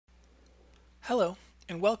Hello,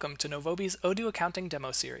 and welcome to Novobi's Odoo Accounting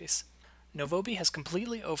demo series. Novobi has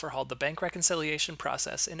completely overhauled the bank reconciliation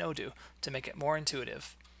process in Odoo to make it more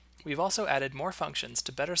intuitive. We've also added more functions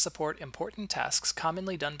to better support important tasks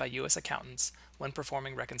commonly done by U.S. accountants when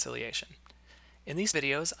performing reconciliation. In these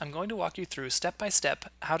videos, I'm going to walk you through step-by-step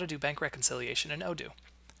how to do bank reconciliation in Odoo.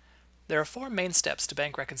 There are 4 main steps to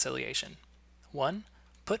bank reconciliation. 1.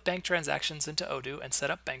 Put bank transactions into Odoo and set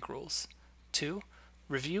up bank rules. 2.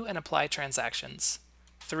 Review and apply transactions.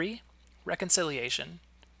 3. Reconciliation.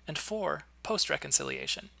 And 4.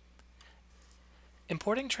 Post-reconciliation.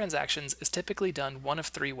 Importing transactions is typically done one of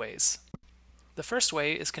 3 ways. The first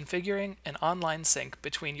way is configuring an online sync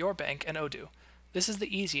between your bank and Odoo. This is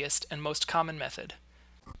the easiest and most common method.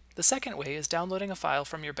 The second way is downloading a file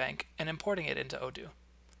from your bank and importing it into Odoo.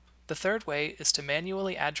 The third way is to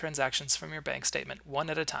manually add transactions from your bank statement one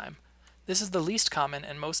at a time. This is the least common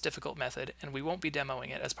and most difficult method, and we won't be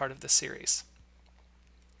demoing it as part of this series.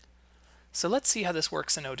 So let's see how this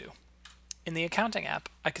works in Odoo. In the Accounting app,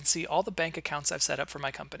 I can see all the bank accounts I've set up for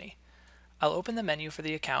my company. I'll open the menu for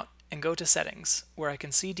the account and go to Settings, where I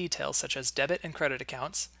can see details such as debit and credit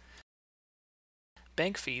accounts,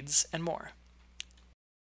 bank feeds, and more.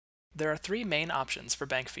 There are 3 main options for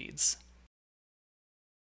bank feeds.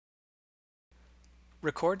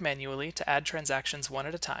 Record manually to add transactions one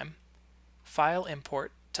at a time, file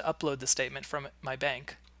import to upload the statement from my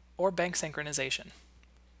bank, or bank synchronization.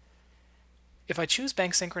 If I choose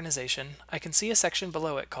bank synchronization, I can see a section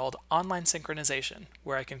below it called Online Synchronization,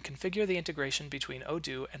 where I can configure the integration between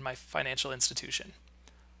Odoo and my financial institution.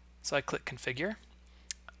 So I click Configure.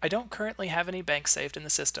 I don't currently have any banks saved in the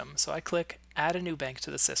system, so I click Add a new bank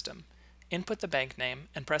to the system, input the bank name,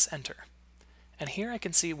 and press Enter. And here I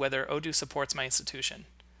can see whether Odoo supports my institution.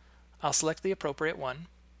 I'll select the appropriate one.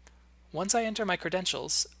 Once I enter my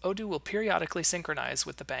credentials, Odoo will periodically synchronize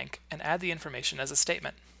with the bank and add the information as a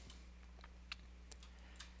statement.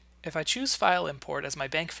 If I choose File Import as my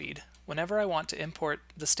bank feed, whenever I want to import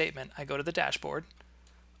the statement, I go to the dashboard,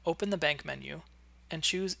 open the bank menu, and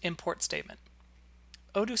choose Import Statement.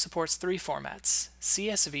 Odoo supports 3 formats: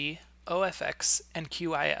 CSV, OFX, and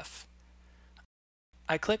QIF.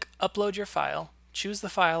 I click Upload your file, choose the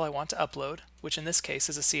file I want to upload, which in this case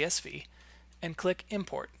is a CSV, and click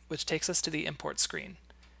Import, which takes us to the import screen.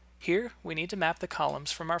 Here, we need to map the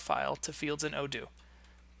columns from our file to fields in Odoo.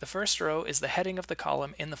 The first row is the heading of the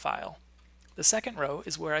column in the file. The second row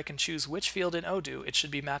is where I can choose which field in Odoo it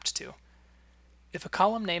should be mapped to. If a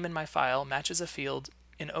column name in my file matches a field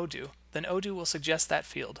in Odoo, then Odoo will suggest that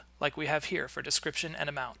field, like we have here for description and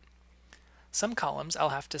amount. Some columns I'll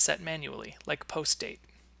have to set manually, like post date.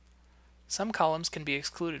 Some columns can be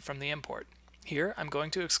excluded from the import. Here, I'm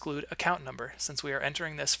going to exclude account number since we are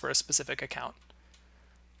entering this for a specific account.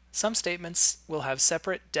 Some statements will have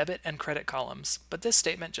separate debit and credit columns, but this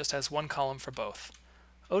statement just has one column for both.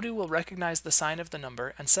 Odoo will recognize the sign of the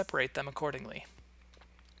number and separate them accordingly.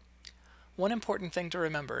 One important thing to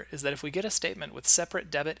remember is that if we get a statement with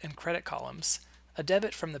separate debit and credit columns, a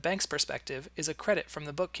debit from the bank's perspective is a credit from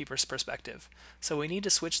the bookkeeper's perspective, so we need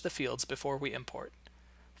to switch the fields before we import.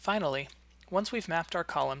 Finally, once we've mapped our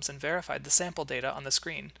columns and verified the sample data on the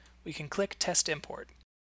screen, we can click Test Import.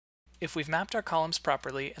 If we've mapped our columns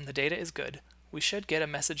properly and the data is good, we should get a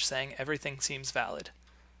message saying everything seems valid.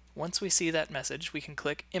 Once we see that message, we can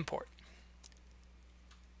click Import.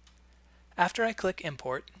 After I click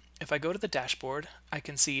Import, if I go to the dashboard, I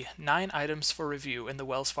can see 9 items for review in the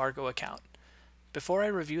Wells Fargo account. Before I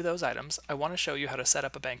review those items, I want to show you how to set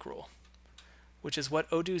up a bank rule, which is what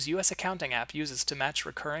Odoo's U.S. Accounting app uses to match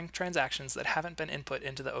recurring transactions that haven't been input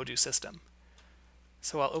into the Odoo system.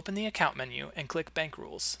 So I'll open the Account menu and click Bank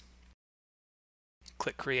Rules.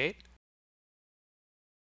 Click Create.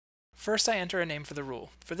 First, I enter a name for the rule.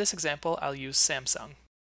 For this example, I'll use Samsung.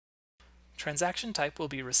 Transaction type will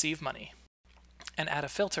be Receive Money, and add a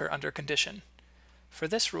filter under Condition. For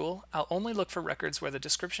this rule, I'll only look for records where the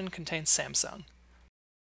description contains Samsung.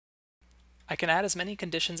 I can add as many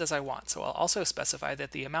conditions as I want, so I'll also specify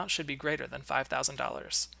that the amount should be greater than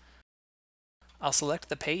 $5,000. I'll select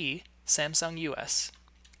the payee, Samsung US,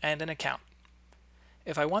 and an account.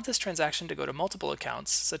 If I want this transaction to go to multiple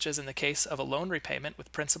accounts, such as in the case of a loan repayment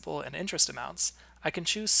with principal and interest amounts, I can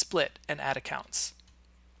choose Split and add accounts.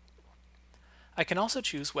 I can also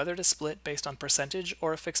choose whether to split based on percentage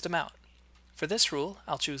or a fixed amount. For this rule,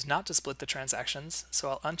 I'll choose not to split the transactions, so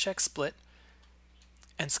I'll uncheck Split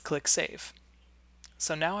and click Save.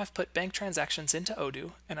 So now I've put bank transactions into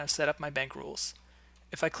Odoo and I've set up my bank rules.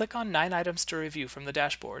 If I click on 9 items to review from the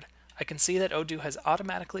dashboard, I can see that Odoo has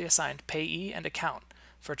automatically assigned payee and account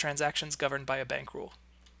for transactions governed by a bank rule.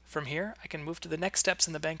 From here, I can move to the next steps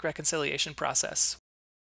in the bank reconciliation process.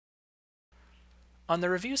 On the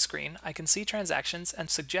review screen, I can see transactions and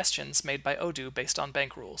suggestions made by Odoo based on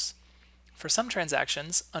bank rules. For some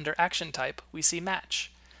transactions, under Action Type, we see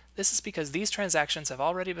Match. This is because these transactions have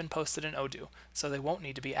already been posted in Odoo, so they won't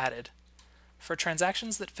need to be added. For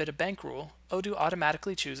transactions that fit a bank rule, Odoo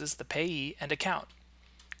automatically chooses the payee and account.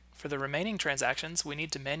 For the remaining transactions, we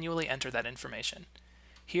need to manually enter that information.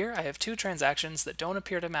 Here I have two transactions that don't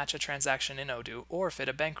appear to match a transaction in Odoo or fit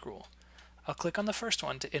a bank rule. I'll click on the first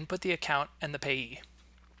one to input the account and the payee.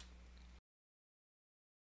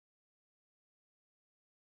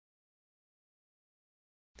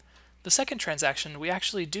 The second transaction, we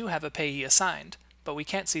actually do have a payee assigned, but we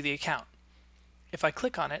can't see the account. If I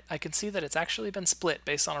click on it, I can see that it's actually been split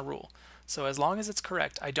based on a rule, so as long as it's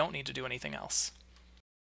correct, I don't need to do anything else.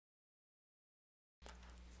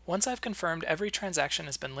 Once I've confirmed every transaction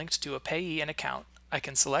has been linked to a payee and account, I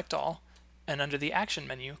can select all, and under the Action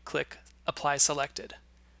menu, click Apply Selected.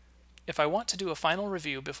 If I want to do a final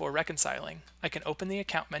review before reconciling, I can open the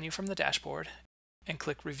Account menu from the dashboard and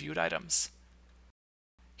click Reviewed Items.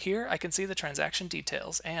 Here I can see the transaction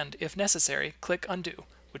details and, if necessary, click Undo,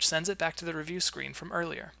 which sends it back to the review screen from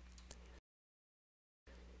earlier.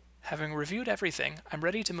 Having reviewed everything, I'm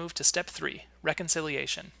ready to move to Step 3,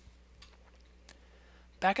 Reconciliation.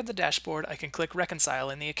 Back at the dashboard, I can click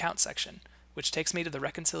Reconcile in the Account section, which takes me to the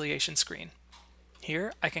reconciliation screen.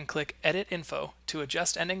 Here, I can click Edit Info to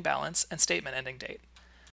adjust ending balance and statement ending date.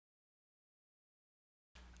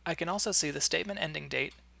 I can also see the statement ending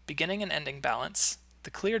date, beginning and ending balance,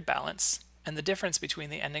 the cleared balance, and the difference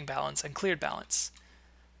between the ending balance and cleared balance.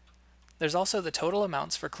 There's also the total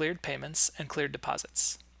amounts for cleared payments and cleared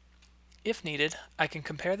deposits. If needed, I can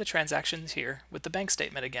compare the transactions here with the bank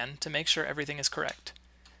statement again to make sure everything is correct.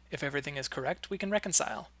 If everything is correct, we can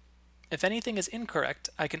reconcile. If anything is incorrect,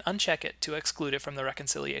 I can uncheck it to exclude it from the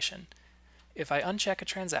reconciliation. If I uncheck a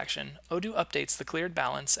transaction, Odoo updates the cleared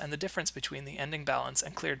balance and the difference between the ending balance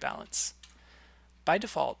and cleared balance. By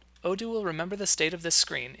default, Odoo will remember the state of this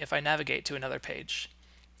screen if I navigate to another page.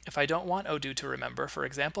 If I don't want Odoo to remember, for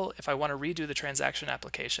example, if I want to redo the transaction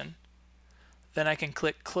application, then I can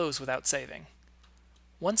click Close without saving.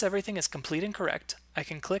 Once everything is complete and correct, I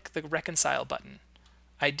can click the Reconcile button.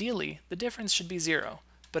 Ideally, the difference should be 0,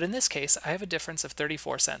 but in this case I have a difference of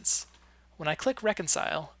 34 cents. When I click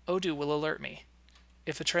Reconcile, Odoo will alert me.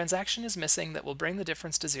 If a transaction is missing that will bring the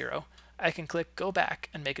difference to 0, I can click Go Back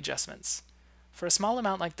and make adjustments. For a small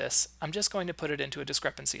amount like this, I'm just going to put it into a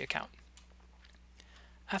discrepancy account.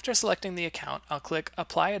 After selecting the account, I'll click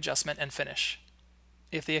Apply Adjustment and Finish.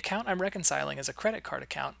 If the account I'm reconciling is a credit card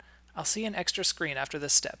account, I'll see an extra screen after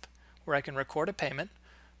this step, where I can record a payment,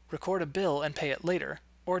 record a bill and pay it later,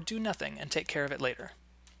 or do nothing and take care of it later.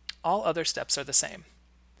 All other steps are the same.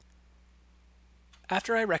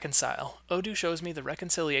 After I reconcile, Odoo shows me the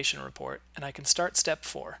reconciliation report, and I can start Step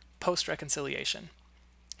 4, Post-Reconciliation.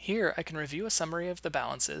 Here I can review a summary of the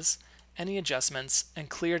balances, any adjustments, and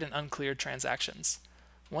cleared and uncleared transactions.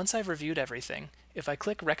 Once I've reviewed everything, if I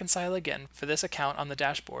click Reconcile again for this account on the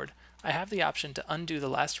dashboard, I have the option to undo the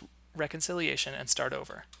last reconciliation and start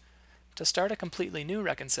over. To start a completely new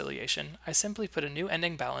reconciliation, I simply put a new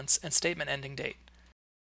ending balance and statement ending date.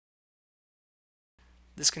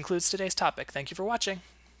 This concludes today's topic. Thank you for watching.